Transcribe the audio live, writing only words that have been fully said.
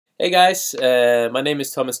Hey guys, my name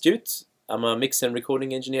is Thomas Juth. I'm a mix and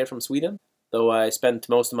recording engineer from Sweden, though I spent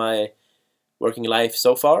most of my working life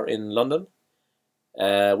so far in London,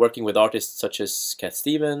 working with artists such as Cat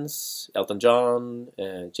Stevens, Elton John,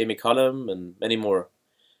 Jamie Cullum, and many more.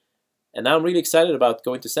 And now I'm really excited about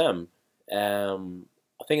going to S.A.M.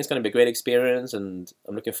 I think it's going to be a great experience, and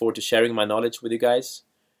I'm looking forward to sharing my knowledge with you guys.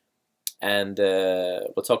 And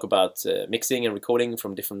we'll talk about mixing and recording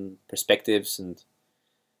from different perspectives and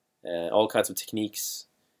all kinds of techniques.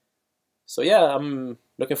 So yeah, I'm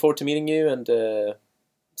looking forward to meeting you, and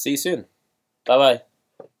see you soon. Bye bye.